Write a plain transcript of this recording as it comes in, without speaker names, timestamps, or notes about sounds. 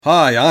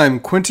Hi,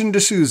 I'm Quentin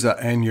D'Souza,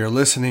 and you're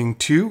listening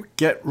to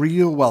Get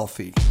Real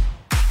Wealthy.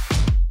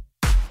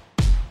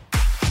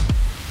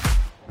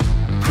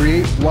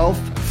 Create wealth,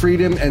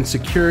 freedom, and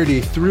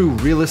security through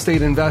real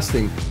estate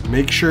investing.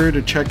 Make sure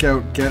to check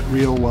out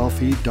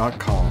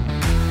getrealwealthy.com.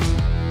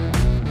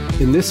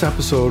 In this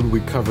episode,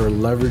 we cover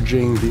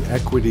leveraging the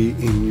equity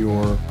in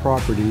your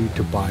property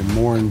to buy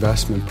more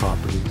investment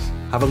properties.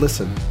 Have a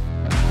listen.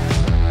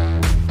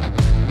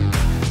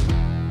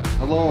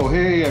 Hello,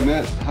 hey,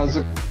 Amit. How's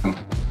it going?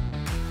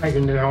 Hi,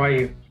 Gunjan. How are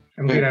you?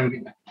 I'm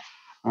good.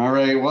 All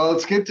right. Well,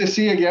 it's good to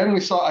see you again.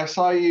 I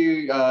saw you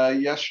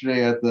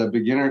yesterday at the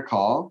beginner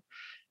call,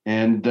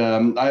 and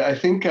I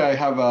think I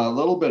have a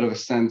little bit of a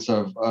sense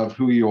of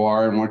who you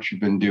are and what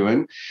you've been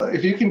doing.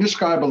 If you can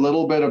describe a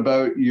little bit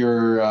about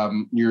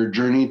your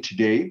journey to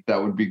date,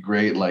 that would be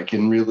great. Like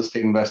in real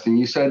estate investing,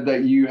 you said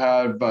that you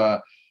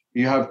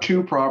have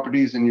two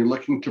properties and you're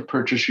looking to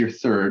purchase your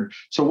third.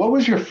 So what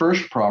was your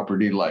first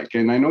property like?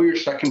 And I know your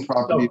second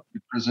property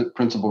is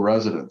principal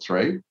residence,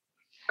 right?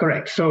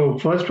 Correct. So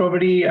first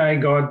property I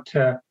got,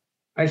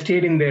 I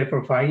stayed in there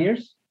for 5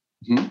 years,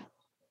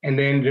 and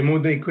then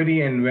removed the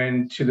equity and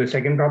went to the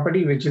second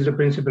property, which is the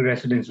principal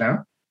residence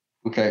now.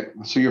 Okay.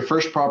 So your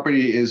first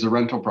property is a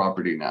rental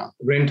property now?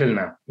 Rental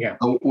now, yeah.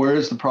 Where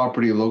is the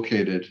property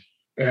located?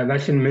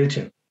 That's in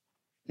Milton.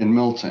 In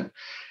Milton.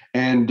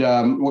 And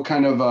what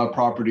kind of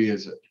property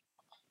is it?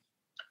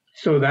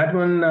 So that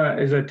one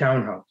is a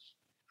townhouse.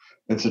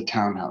 It's a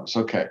townhouse.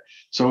 Okay.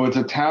 So it's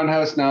a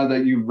townhouse now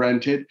that you've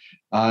rented.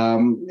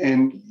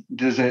 And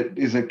is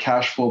it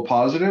cash flow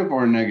positive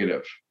or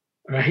negative?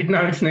 Right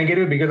now it's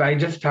negative because I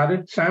just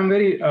started. So I'm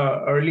very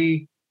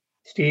early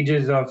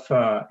stages of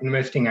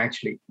investing,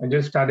 actually. I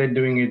just started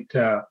doing it,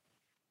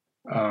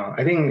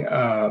 I think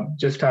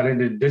just started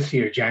it this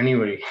year,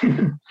 January.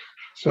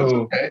 So,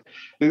 okay.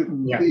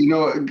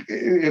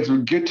 It's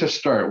good to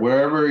start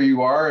wherever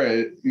you are.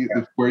 It's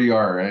where you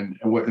are, and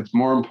it's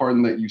more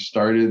important that you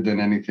started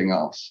than anything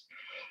else.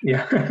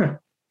 Yeah.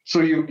 So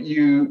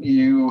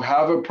you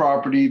have a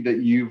property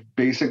that you've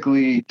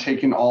basically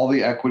taken all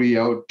the equity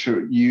out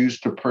to use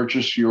to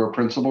purchase your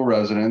principal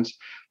residence,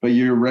 but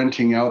you're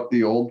renting out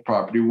the old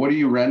property. What are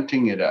you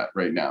renting it at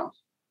right now?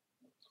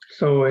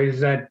 So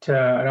it's at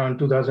around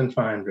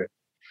 2,500.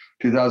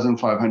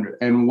 2,500.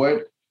 And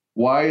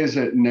why is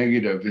it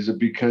negative? Is it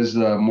because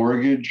the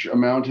mortgage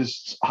amount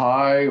is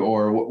high,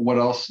 or what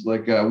else?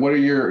 Like, what are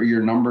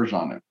your numbers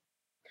on it?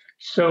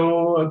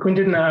 So,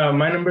 Quentin,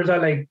 my numbers are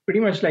like pretty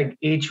much like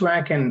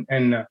HVAC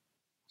and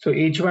so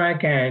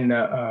HVAC and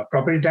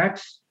property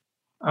tax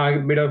are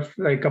a bit of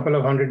like a couple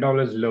of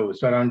 $100 low,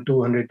 so around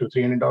 $200 to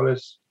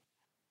 $300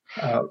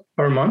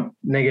 per month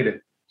negative.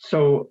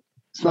 So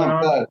it's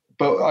not bad.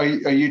 But are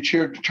you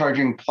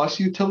charging plus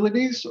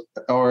utilities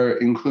or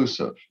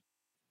inclusive?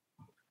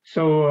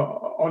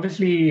 So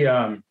obviously,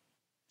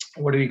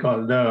 what do we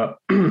call the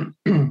the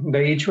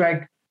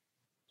HVAC?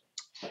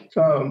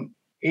 So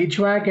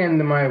HVAC and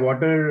my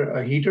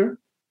water heater,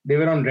 they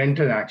were on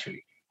rental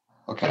actually.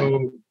 Okay.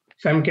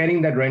 So I'm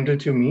carrying that rental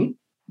to me.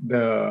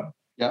 And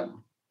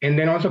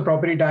then also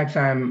property tax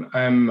I'm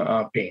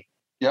paying.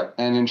 Yep,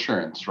 and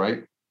insurance,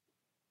 right?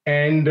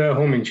 And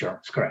home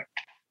insurance, correct.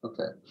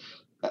 Okay.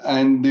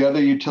 And the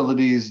other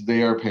utilities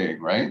they are paying,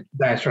 right?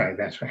 That's right.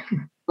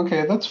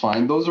 Okay, that's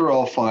fine. Those are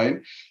all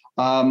fine.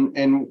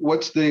 And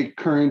what's the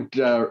current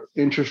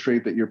interest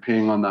rate that you're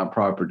paying on that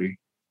property?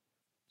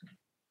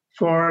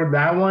 For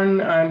that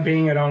one, I'm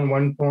paying around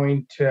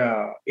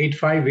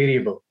 1.85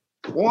 variable.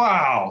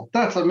 Wow,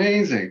 that's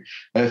amazing.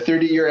 A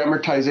 30-year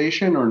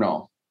amortization or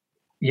no?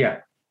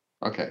 Yeah.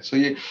 Okay, so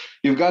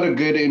you've got a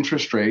good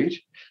interest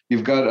rate.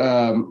 You've got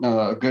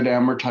a good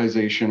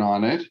amortization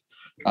on it.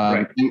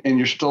 Right. And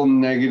you're still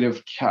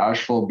negative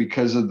cash flow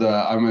because of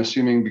I'm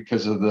assuming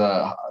because of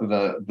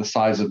the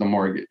size of the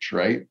mortgage,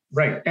 right?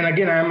 Right. And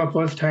again, I'm a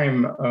first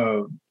time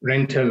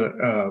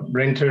renting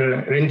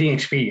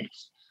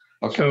experience.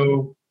 Okay.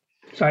 So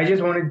I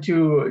just wanted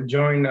to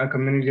join a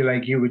community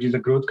like you, which is a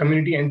growth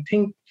community, and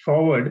think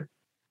forward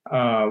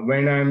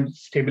when I'm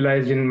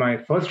stabilized in my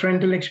first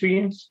rental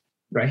experience,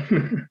 right?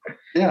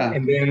 Yeah.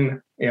 And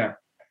then, yeah.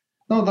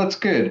 No, that's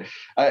good.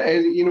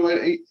 And you know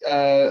what?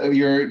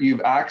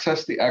 You've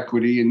accessed the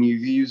equity and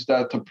you've used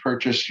that to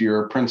purchase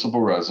your principal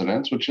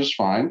residence, which is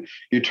fine.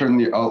 You turn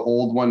the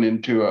old one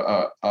into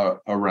a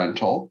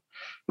rental,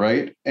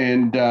 right?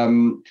 And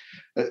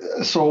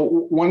so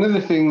one of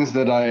the things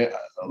that I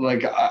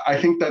like, I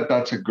think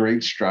that's a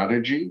great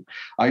strategy.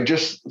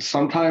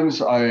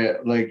 Sometimes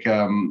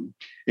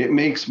it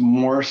makes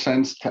more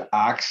sense to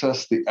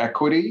access the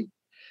equity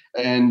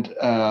and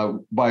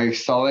by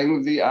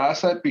selling the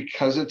asset,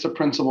 because it's a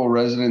principal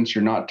residence,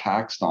 you're not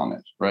taxed on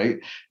it, right?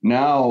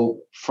 Now,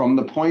 from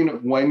the point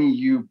of when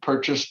you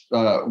purchased,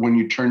 when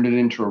you turned it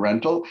into a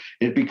rental,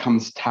 it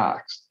becomes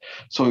taxed.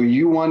 So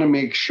you want to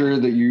make sure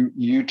that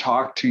you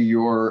talk to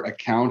your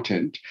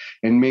accountant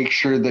and make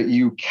sure that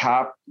you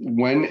cap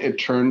when it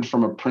turned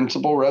from a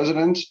principal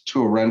residence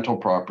to a rental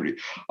property.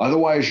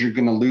 Otherwise, you're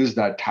going to lose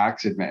that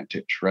tax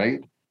advantage, right?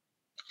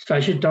 So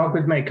I should talk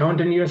with my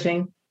accountant, you're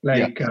saying?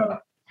 Yes.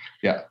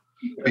 Yeah.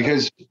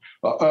 Because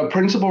a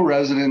principal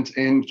residence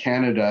in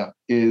Canada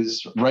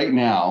is right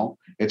now,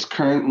 it's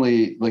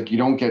currently like you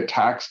don't get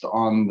taxed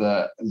on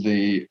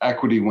the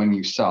equity when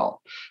you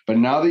sell. But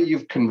now that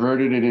you've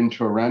converted it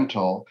into a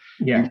rental,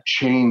 you've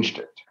changed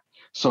it.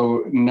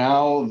 So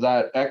now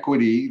that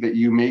equity that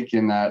you make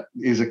in that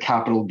is a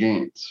capital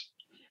gains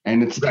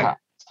and it's taxed.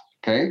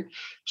 Okay.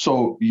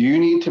 So you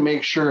need to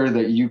make sure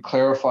that you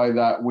clarify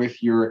that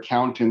with your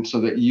accountant so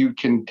that you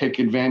can take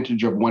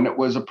advantage of when it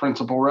was a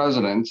principal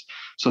residence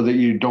so that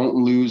you don't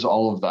lose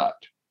all of that.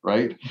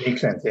 Right.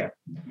 Makes sense. Yeah.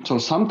 So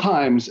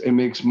sometimes it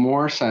makes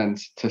more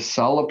sense to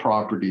sell a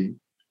property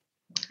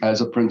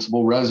as a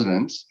principal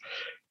residence,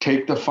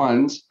 take the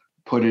funds,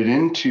 put it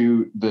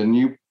into the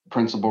new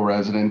principal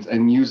residence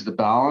and use the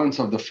balance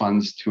of the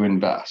funds to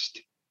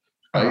invest.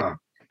 Right.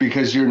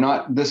 Because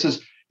this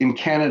is, in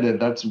Canada,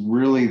 that's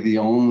really the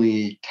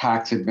only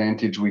tax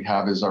advantage we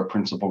have is our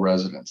principal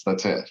residence.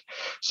 That's it.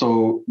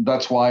 So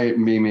that's why it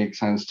may make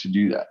sense to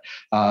do that.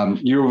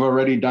 You've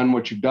already done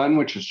what you've done,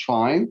 which is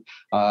fine.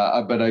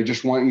 But I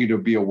just want you to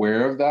be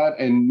aware of that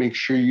and make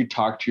sure you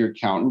talk to your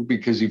accountant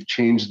because you've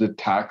changed the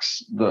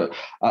tax.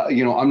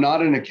 I'm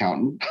not an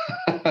accountant.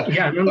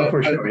 Yeah, no,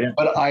 for sure. Yeah.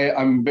 But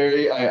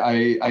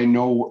I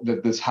know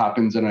that this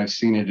happens and I've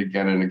seen it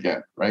again and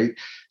again. Right.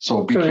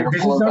 So be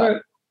careful of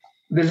that.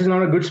 This is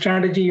not a good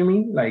strategy, you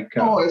mean?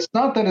 No, it's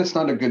not that it's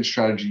not a good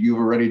strategy. You've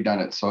already done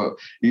it. So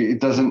it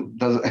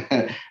doesn't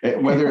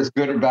whether it's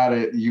good or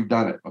bad, you've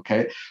done it.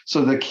 Okay.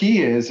 So the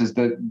key is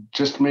that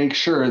just make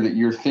sure that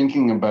you're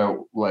thinking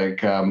about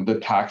the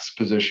tax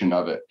position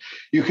of it.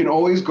 You can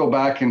always go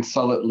back and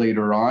sell it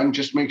later on.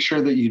 Just make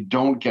sure that you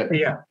don't get,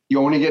 you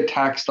only get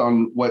taxed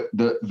on what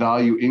the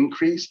value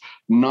increase,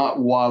 not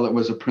while it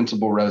was a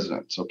principal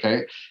residence.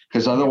 Okay.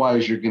 Because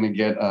otherwise you're going to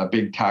get a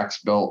big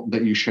tax bill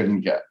that you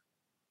shouldn't get.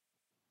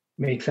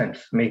 Makes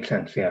sense.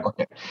 Yeah.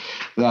 Okay.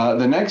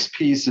 The next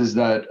piece is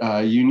that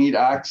you need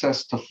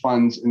access to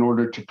funds in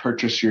order to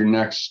purchase your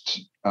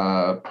next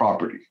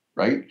property,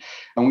 right?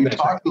 And we've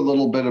talked a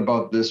little bit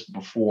about this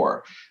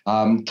before.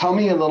 Tell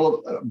me a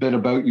little bit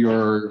about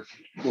your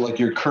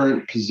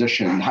current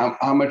position.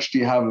 How much do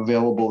you have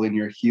available in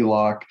your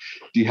HELOC?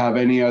 Do you have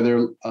any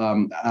other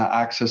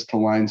access to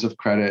lines of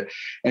credit?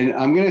 And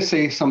I'm going to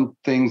say some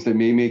things that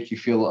may make you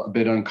feel a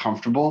bit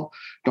uncomfortable.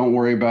 Don't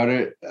worry about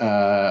it.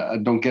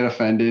 Don't get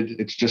offended.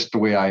 It's just the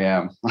way I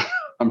am.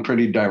 I'm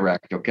pretty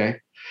direct. Okay.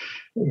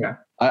 Yeah.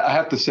 I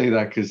have to say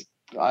that because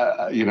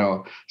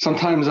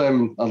sometimes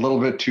I'm a little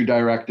bit too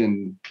direct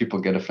and people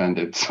get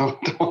offended. So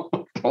don't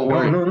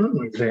worry.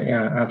 No.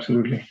 Yeah,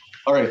 absolutely.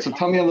 All right. So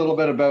tell me a little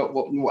bit about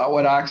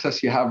what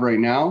access you have right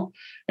now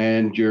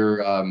and your,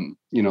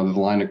 the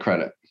line of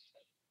credit.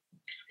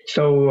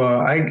 So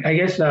I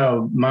guess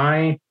so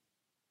I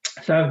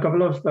have a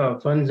couple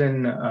of funds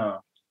and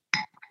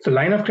so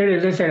line of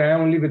credit, as I said,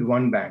 I'm only with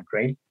one bank,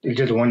 right? It's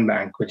just one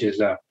bank, which is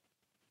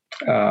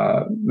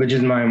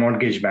my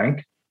mortgage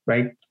bank,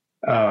 right?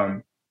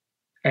 And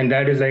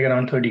that is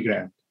around 30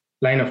 grand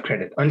line of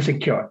credit,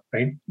 unsecured,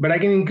 right? But I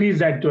can increase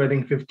that to, I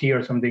think, 50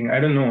 or something.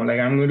 I don't know.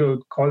 I'm going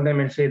to call them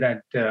and say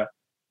that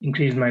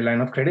increase my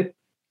line of credit.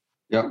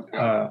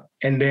 Yeah.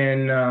 And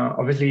then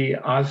obviously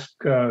ask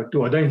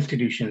to other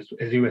institutions,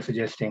 as you were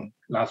suggesting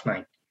last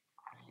night,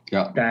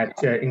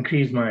 that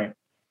increase my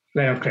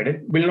line of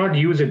credit. Will not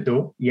use it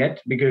though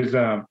yet because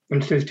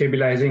I'm still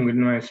stabilizing with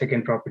my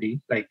second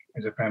property,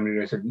 as a primary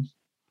residence.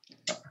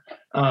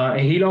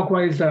 HELOC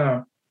wise,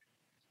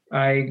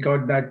 I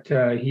got that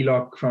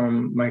HELOC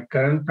from my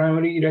current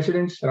primary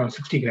residence, around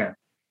 60 grand.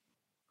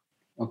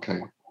 Okay.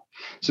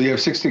 So you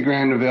have 60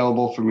 grand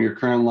available from your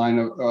current line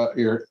of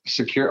your a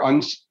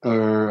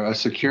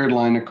secured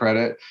line of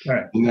credit,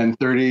 right. And then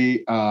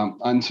 30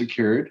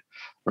 unsecured,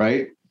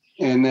 right?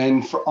 And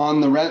then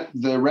on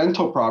the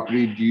rental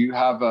property, do you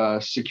have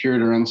a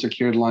secured or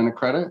unsecured line of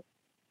credit?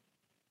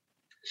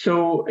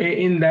 So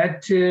in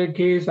that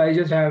case, I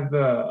just have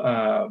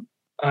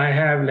I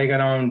have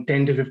around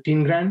 10 to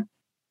 15 grand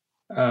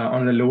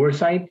on the lower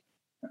side.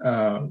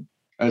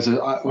 As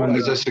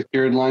a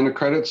secured line of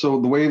credit. So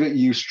the way that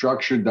you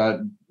structured that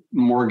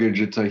mortgage,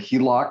 it's a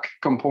HELOC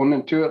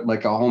component to it,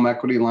 like a home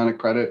equity line of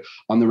credit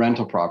on the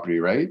rental property,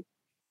 right?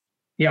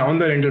 Yeah, on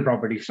the rental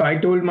property. So I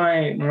told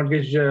my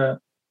mortgage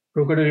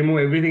broker to remove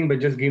everything, but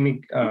just give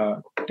me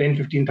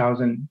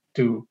 10,000-15,000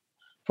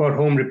 for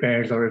home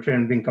repairs or if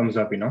anything comes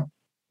up,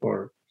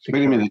 for.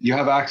 Wait a minute, you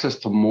have access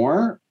to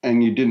more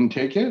and you didn't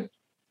take it?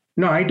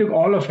 No, I took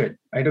all of it.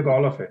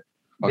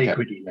 The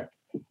equity. Yeah.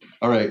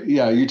 All right.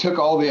 Yeah, you took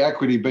all the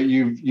equity, but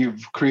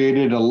you've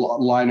created a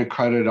line of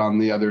credit on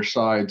the other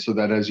side so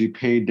that as you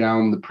pay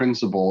down the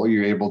principal,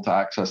 you're able to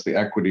access the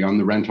equity on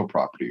the rental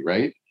property,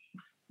 right?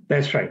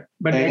 That's right.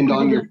 But and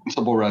on your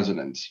principal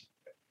residence.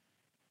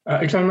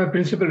 It's on my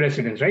principal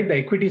residence, right? The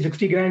equity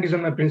 60 grand is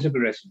on my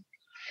principal residence.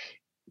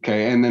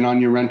 Okay. And then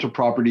on your rental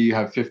property, you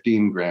have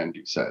 15 grand,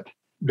 you said.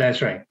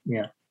 That's right.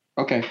 Yeah.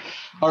 Okay.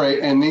 All right.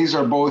 And these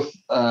are both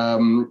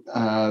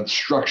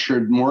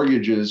structured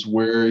mortgages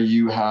where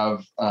you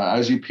have,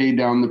 as you pay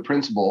down the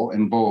principal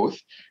in both,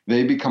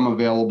 they become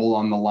available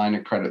on the line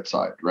of credit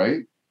side,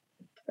 right?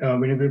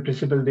 When you pay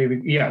principal,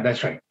 yeah,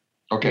 that's right.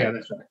 Okay. Yeah,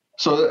 that's right.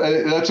 So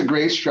that's a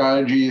great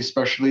strategy,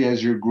 especially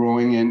as you're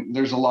growing. And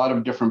there's a lot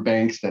of different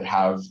banks that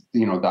have,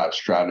 that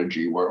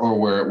strategy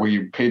where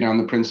you pay down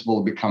the principal,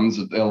 it becomes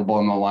available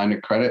on the line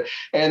of credit.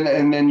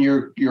 And then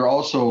you're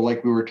also,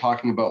 like we were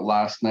talking about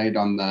last night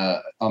on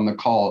the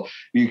call,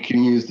 you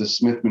can use the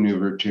Smith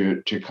maneuver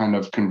to kind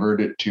of convert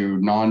it to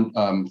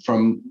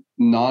from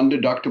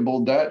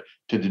non-deductible debt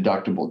to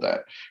deductible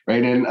debt,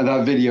 right? And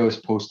that video is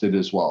posted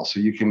as well,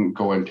 so you can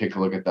go and take a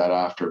look at that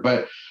after.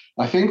 But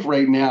I think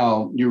right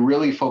now you're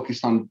really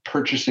focused on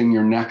purchasing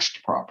your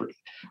next property,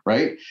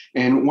 right?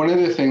 And one of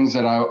the things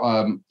that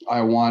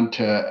I want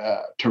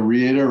to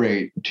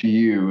reiterate to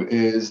you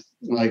is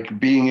like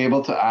being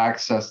able to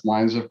access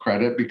lines of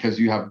credit because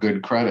you have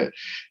good credit.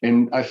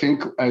 And I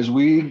think as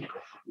we've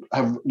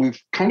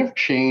kind of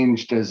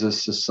changed as a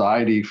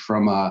society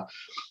from a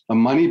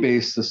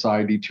money-based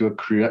society to a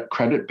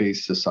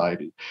credit-based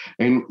society.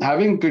 And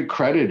having good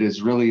credit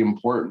is really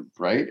important,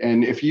 right?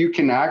 And if you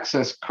can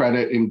access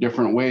credit in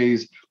different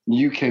ways,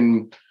 you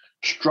can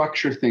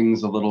structure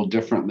things a little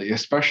differently,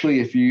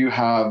 especially if you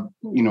have,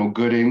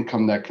 good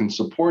income that can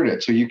support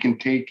it. So you can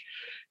take,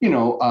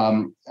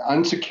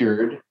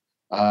 unsecured,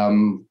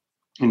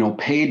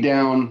 pay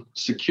down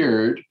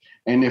secured.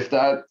 And if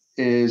that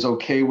is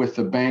okay with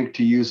the bank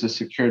to use a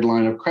secured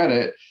line of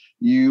credit,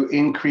 you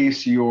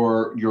increase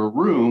your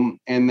room,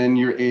 and then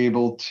you're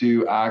able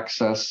to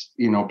access,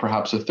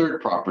 perhaps a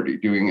third property,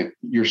 doing it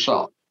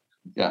yourself.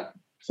 Yeah.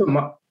 So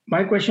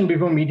my question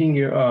before meeting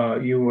you,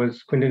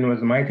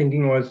 Quintin, my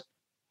thinking was,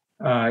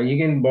 you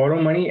can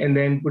borrow money and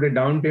then put a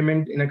down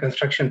payment in a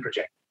construction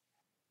project.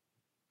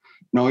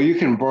 No, you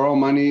can borrow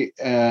money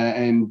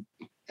and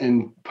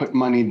put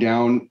money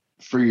down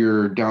for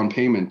your down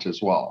payment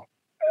as well.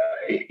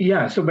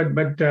 Yeah. So,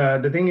 but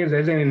the thing is,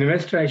 as an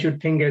investor, I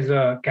should think as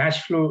a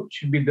cash flow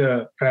should be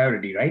the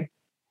priority, right?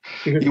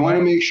 Because you want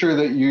to make sure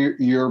that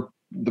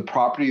the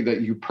property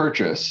that you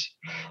purchase,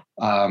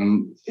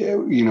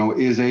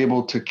 is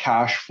able to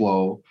cash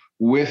flow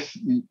with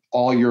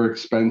all your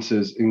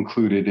expenses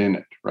included in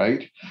it,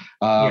 right?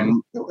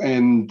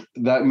 And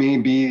that may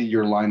be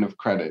your line of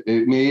credit.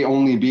 It may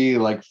only be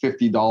like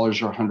 $50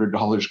 or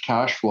 $100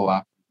 cash flow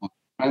after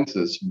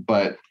expenses,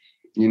 but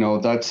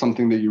that's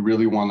something that you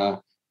really want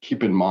to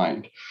keep in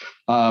mind.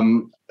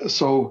 And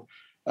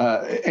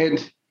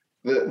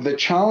the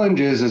challenge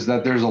is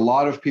that there's a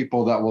lot of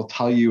people that will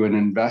tell you an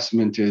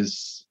investment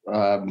is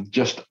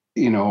just,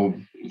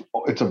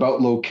 it's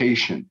about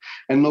location,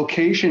 and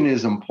location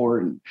is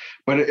important,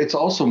 but it's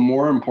also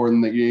more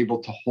important that you're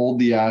able to hold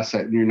the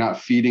asset and you're not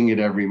feeding it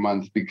every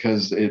month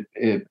because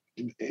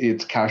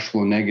it's cash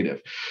flow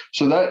negative.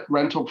 So that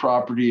rental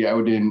property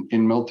out in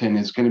Milton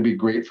is going to be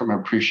great from an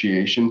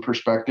appreciation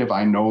perspective.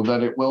 I know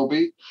that it will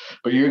be,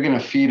 but you're going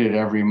to feed it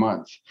every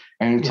month.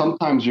 And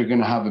sometimes you're going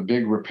to have a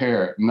big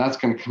repair, and that's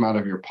going to come out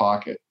of your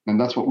pocket. And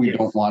that's what we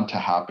don't want to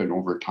happen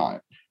over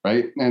time,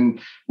 right?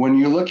 And when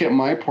you look at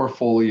my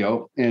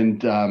portfolio,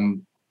 and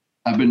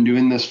I've been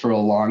doing this for a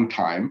long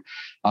time.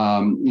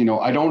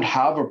 I don't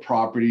have a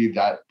property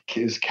that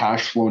is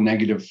cash flow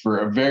negative for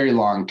a very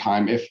long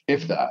time,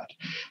 if that,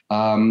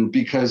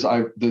 because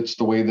that's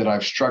the way that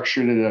I've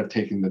structured it. I've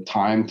taken the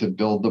time to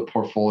build the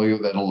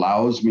portfolio that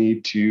allows me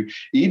to.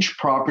 Each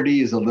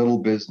property is a little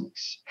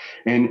business,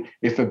 and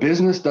if a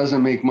business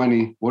doesn't make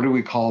money, what do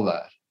we call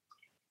that?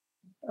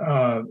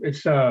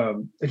 It's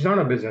not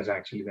a business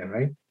actually, then,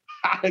 right?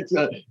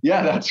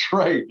 Yeah, that's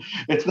right.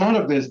 It's not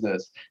a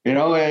business.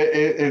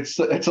 It's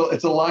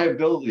a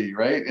liability,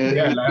 right?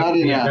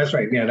 That's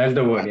right. Yeah, that's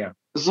the word. Yeah.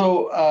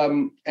 So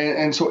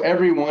and so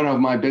every one of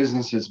my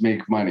businesses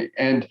make money,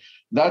 and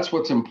that's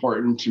what's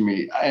important to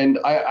me. And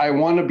I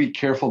want to be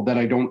careful that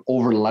I don't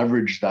over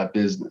leverage that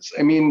business.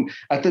 I mean,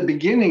 at the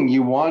beginning,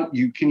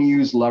 you can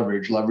use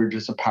leverage. Leverage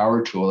is a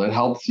power tool. It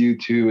helps you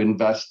to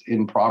invest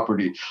in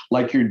property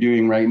like you're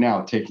doing right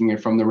now, taking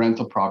it from the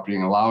rental property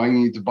and allowing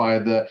you to buy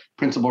the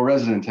principal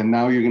residence. And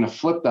now you're going to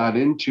flip that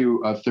into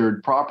a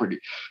third property.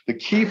 The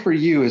key for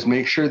you is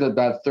make sure that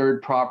that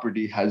third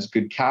property has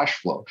good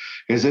cash flow,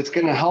 because it's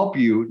going to help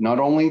you not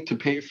only to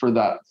pay for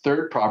that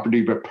third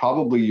property, but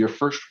probably your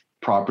first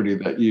property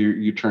that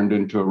you turned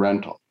into a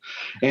rental.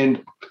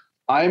 And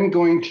I'm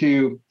going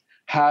to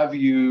have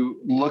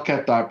you look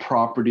at that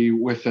property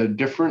with a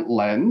different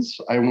lens.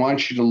 I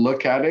want you to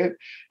look at it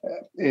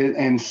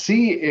and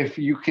see if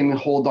you can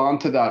hold on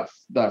to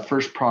that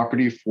first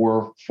property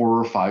for 4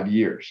 or 5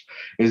 years.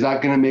 Is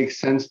that going to make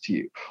sense to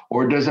you?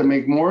 Or does it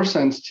make more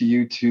sense to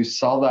you to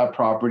sell that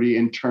property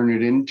and turn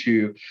it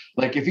into,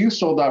 like, if you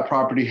sold that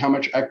property, how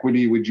much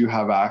equity would you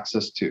have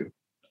access to?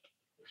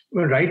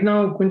 Well, right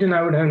now, Quintin,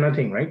 I would have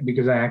nothing, right?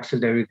 Because I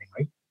accessed everything,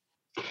 right?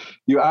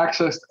 You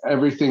accessed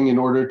everything in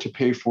order to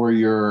pay for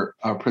your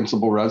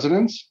principal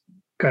residence?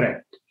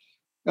 Correct.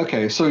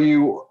 Okay, so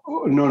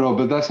no,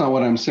 but that's not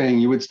what I'm saying.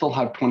 You would still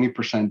have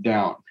 20%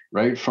 down.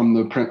 right? From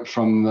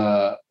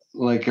the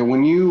like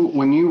when you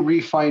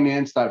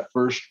refinance that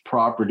first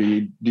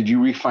property, did you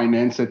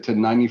refinance it to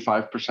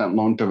 95%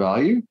 loan to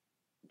value?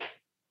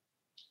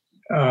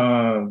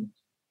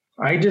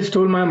 I just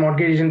told my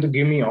mortgage agent to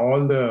give me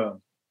all the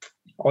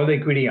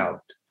equity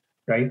out,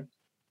 right?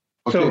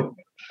 Okay. So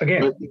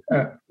again,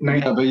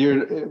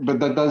 but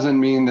that doesn't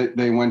mean that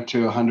they went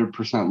to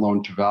 100%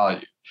 loan to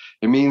value.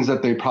 It means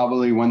that they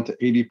probably went to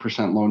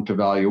 80% loan to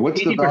value.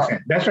 What's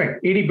 80%? That's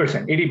right.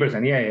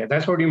 80%. Yeah.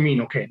 That's what you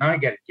mean. Okay, now I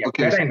get it. Yeah,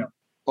 okay, that I know.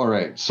 All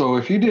right. So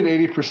if you did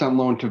 80%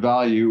 loan to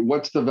value,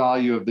 what's the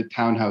value of the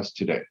townhouse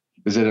today?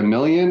 Is it $1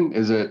 million?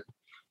 Is it?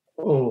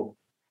 Oh,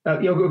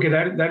 yeah. Okay,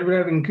 that would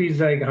have increased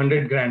like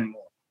 100 grand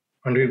more.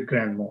 100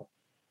 grand more.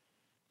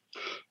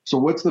 So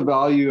what's the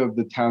value of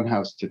the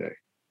townhouse today?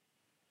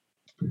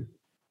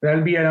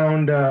 That'll be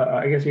around,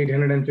 I guess,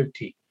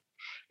 850.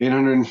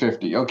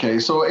 850. Okay,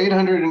 so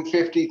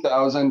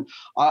 850,000.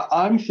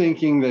 I'm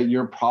thinking that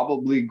you're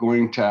probably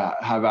going to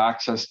have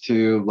access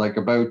to like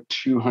about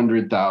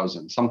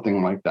 200,000,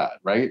 something like that,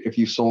 right? If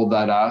you sold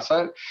that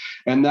asset,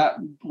 and that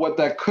what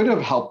that could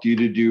have helped you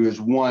to do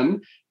is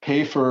one,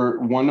 pay for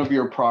one of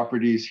your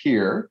properties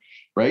here,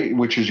 right,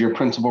 which is your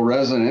principal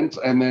residence,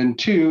 and then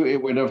two,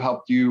 it would have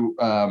helped you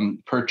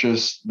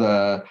purchase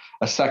a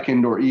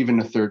second or even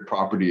a third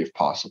property if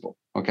possible.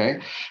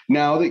 Okay.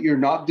 Now that you're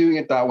not doing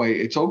it that way,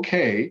 it's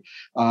okay.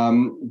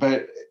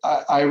 But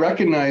I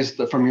recognized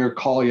that from your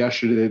call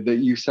yesterday that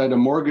you said a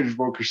mortgage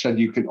broker said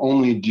you can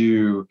only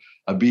do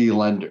a B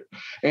lender.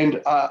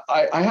 And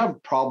I have a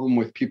problem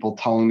with people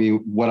telling me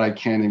what I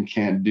can and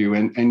can't do.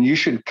 And you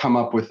should come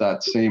up with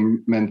that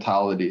same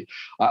mentality.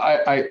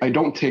 I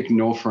don't take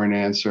no for an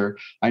answer.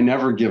 I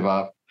never give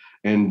up.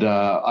 And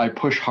I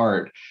push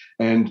hard.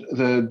 And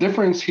the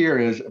difference here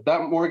is if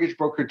that mortgage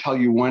broker tell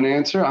you one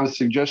answer, I would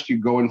suggest you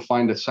go and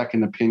find a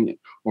second opinion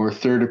or a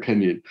third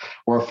opinion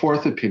or a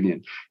fourth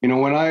opinion. You know,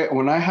 when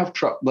I have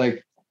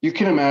like you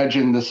can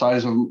imagine the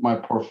size of my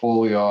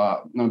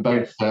portfolio,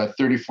 about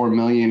 34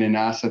 million in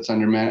assets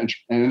under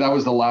management. And that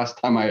was the last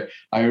time I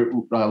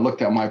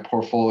looked at my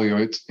portfolio.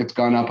 It's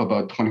gone up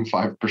about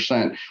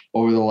 25%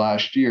 over the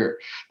last year.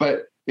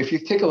 But if you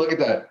take a look at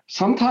that,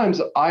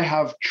 sometimes I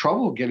have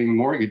trouble getting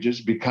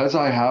mortgages because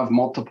I have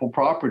multiple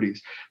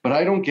properties, but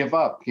I don't give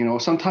up. You know,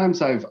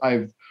 sometimes I've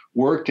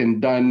worked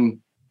and done,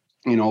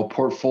 you know,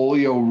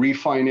 portfolio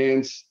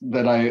refinance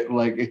that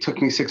it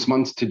took me 6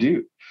 months to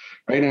do,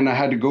 right? And I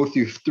had to go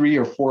through 3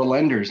 or 4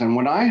 lenders. And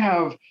when I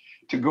have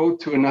to go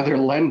to another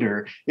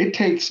lender, it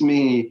takes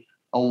me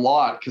a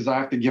lot because I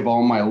have to give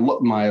all my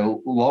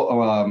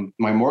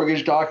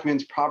mortgage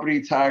documents,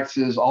 property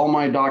taxes, all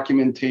my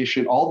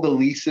documentation, all the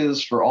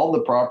leases for all the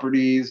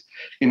properties.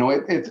 You know,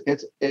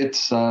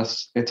 it's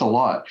a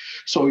lot.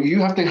 So you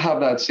have to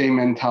have that same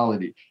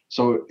mentality.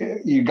 So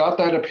you got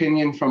that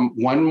opinion from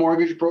one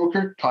mortgage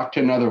broker, talk to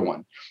another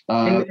one.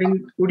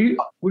 And would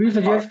you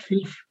suggest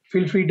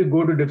feel free to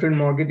go to different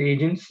mortgage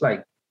agents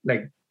like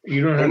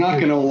you don't have. They're not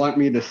going to want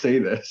me to say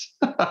this,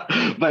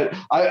 but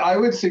I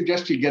would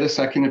suggest you get a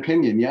second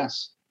opinion.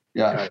 Yes.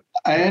 Yeah. Right.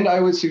 And I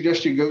would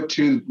suggest you go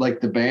to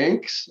like the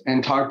banks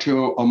and talk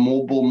to a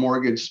mobile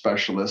mortgage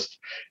specialist,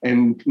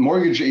 and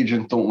mortgage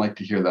agents don't like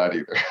to hear that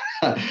either.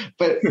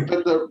 but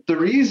the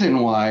reason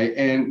why,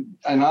 and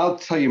I'll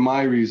tell you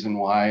my reason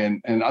why,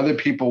 and other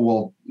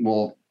people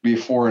will be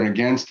for and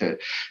against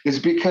it, is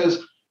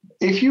because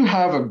if you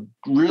have a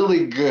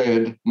really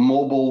good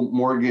mobile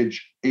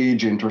mortgage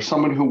agent or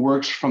someone who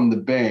works from the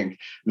bank,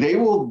 they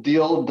will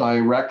deal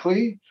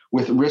directly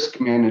with risk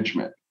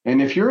management.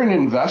 And if you're an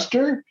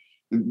investor,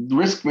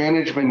 risk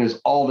management is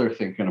all they're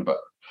thinking about.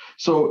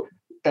 So,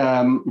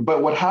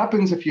 but what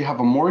happens if you have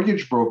a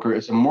mortgage broker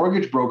is a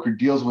mortgage broker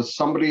deals with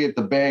somebody at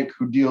the bank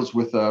who deals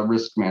with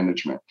risk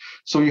management.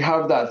 So you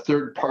have that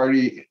third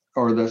party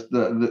or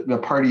the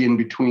party in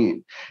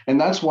between. And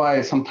that's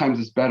why sometimes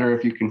it's better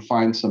if you can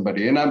find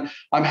somebody. And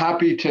I'm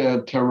happy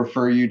to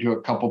refer you to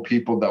a couple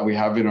people that we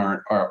have in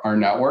our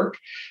network.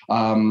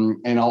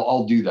 And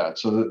I'll do that.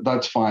 So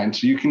that's fine.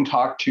 So you can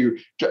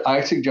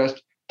I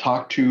suggest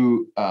talk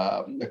to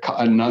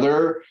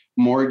another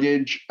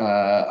mortgage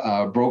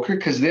broker,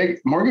 because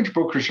mortgage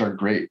brokers are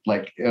great.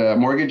 Like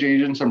mortgage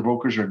agents and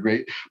brokers are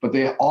great, but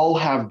they all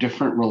have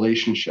different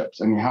relationships,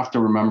 and you have to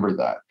remember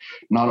that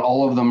not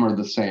all of them are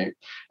the same.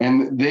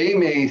 And they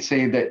may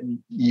say that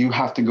you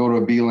have to go to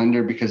a B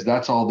lender because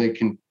that's all they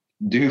can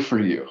do for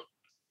you.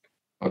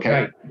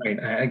 Okay. Right.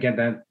 I get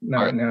that.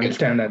 I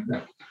understand that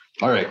now.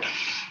 All right.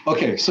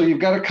 Okay. So you've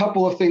got a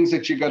couple of things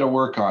that you got to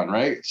work on,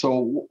 right?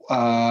 So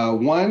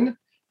one,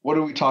 what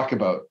do we talk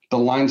about? The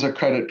lines of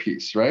credit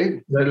piece,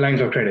 right? The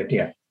lines of credit,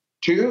 yeah.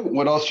 2,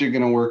 what else are you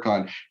going to work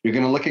on? You're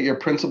going to look at your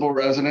principal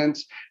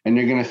residence, and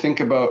you're going to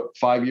think about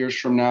 5 years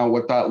from now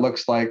what that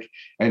looks like,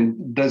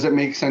 and does it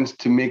make sense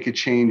to make a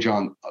change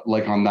on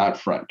that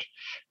front,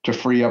 to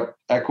free up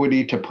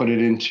equity to put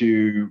it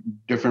into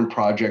different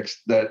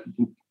projects that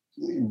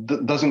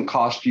doesn't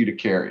cost you to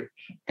carry.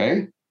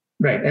 Okay.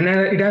 Right, and then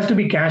it has to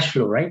be cash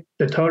flow, right?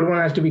 The third one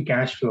has to be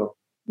cash flow,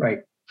 right?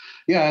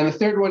 Yeah, and the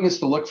third one is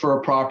to look for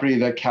a property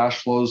that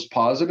cash flows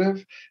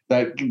positive,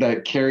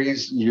 that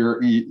carries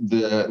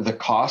the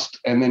cost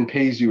and then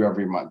pays you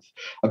every month.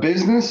 A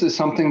business is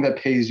something that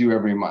pays you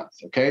every month.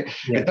 Okay,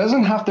 Yeah. It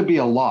doesn't have to be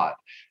a lot.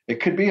 It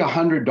could be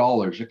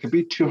 $100. It could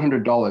be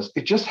 $200.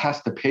 It just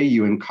has to pay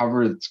you and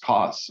cover its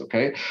costs.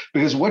 Okay,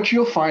 because what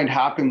you'll find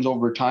happens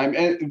over time,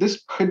 and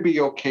this could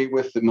be okay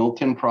with the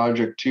Milton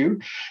project too,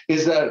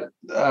 is that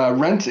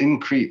rents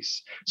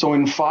increase. So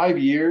in 5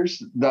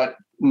 years, that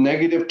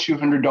negative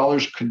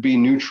 $200 could be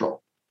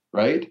neutral,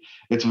 right?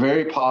 It's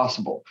very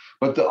possible.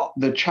 But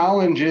the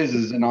challenge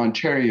is in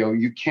Ontario,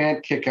 you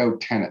can't kick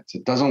out tenants.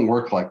 It doesn't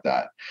work like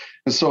that.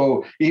 And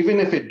so even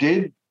if it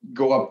did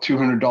go up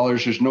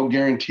 $200, there's no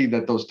guarantee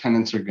that those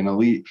tenants are going to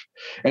leave.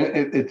 And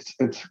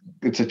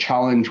it's a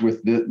challenge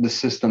with the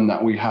system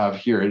that we have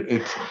here.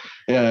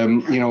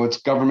 It's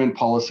government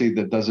policy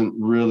that doesn't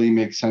really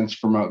make sense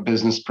from a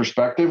business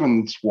perspective,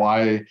 and it's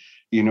why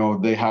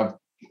they have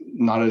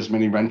not as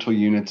many rental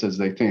units as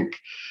they think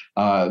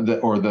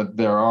that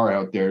there are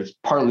out there. It's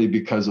partly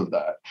because of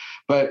that.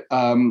 But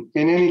in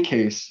any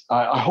case,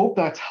 I hope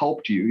that's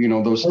helped you.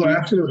 Those three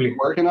absolutely things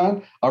you're working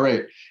on. All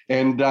right,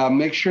 and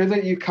make sure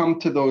that you come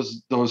to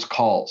those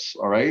calls.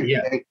 All right,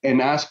 yeah,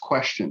 and ask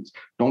questions.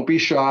 Don't be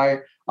shy.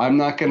 I'm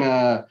not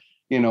gonna.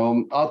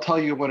 I'll tell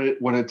you what it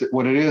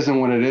is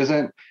and what it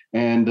isn't.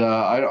 And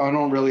I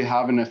don't really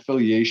have an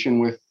affiliation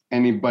with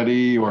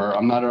anybody, or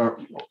I'm not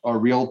a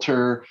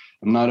realtor.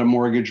 I'm not a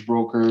mortgage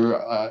broker.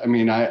 I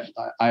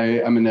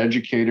am an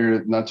educator,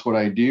 and that's what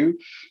I do.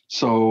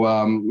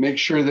 So make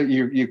sure that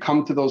you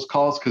come to those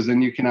calls, because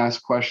then you can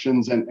ask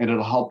questions and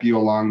it'll help you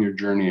along your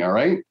journey. All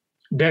right.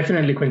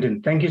 Definitely,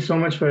 Quintin. Thank you so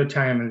much for your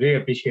time. I really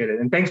appreciate it.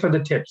 And thanks for the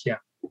tips. Yeah.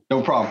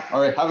 No problem. All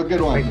right. Have a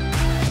good one.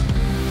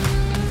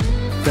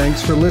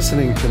 Thanks for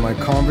listening to my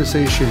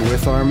conversation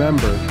with our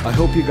member. I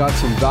hope you got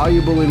some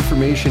valuable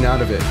information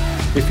out of it.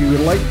 If you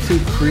would like to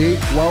create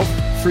wealth,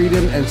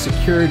 freedom, and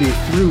security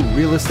through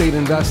real estate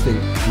investing,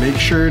 make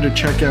sure to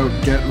check out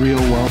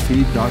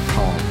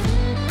GetRealWealthy.com.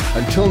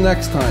 Until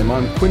next time,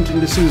 I'm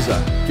Quintin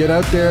D'Souza. Get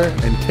out there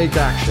and take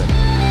action.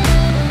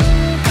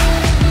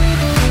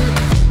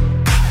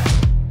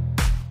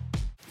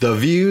 The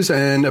views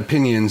and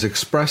opinions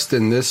expressed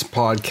in this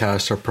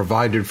podcast are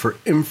provided for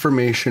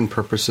information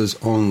purposes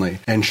only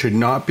and should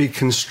not be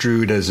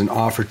construed as an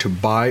offer to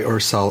buy or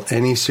sell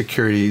any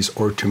securities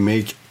or to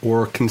make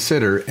or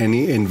consider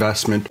any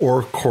investment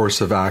or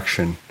course of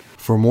action.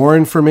 For more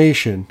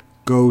information,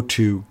 go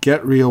to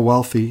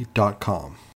GetRealWealthy.com.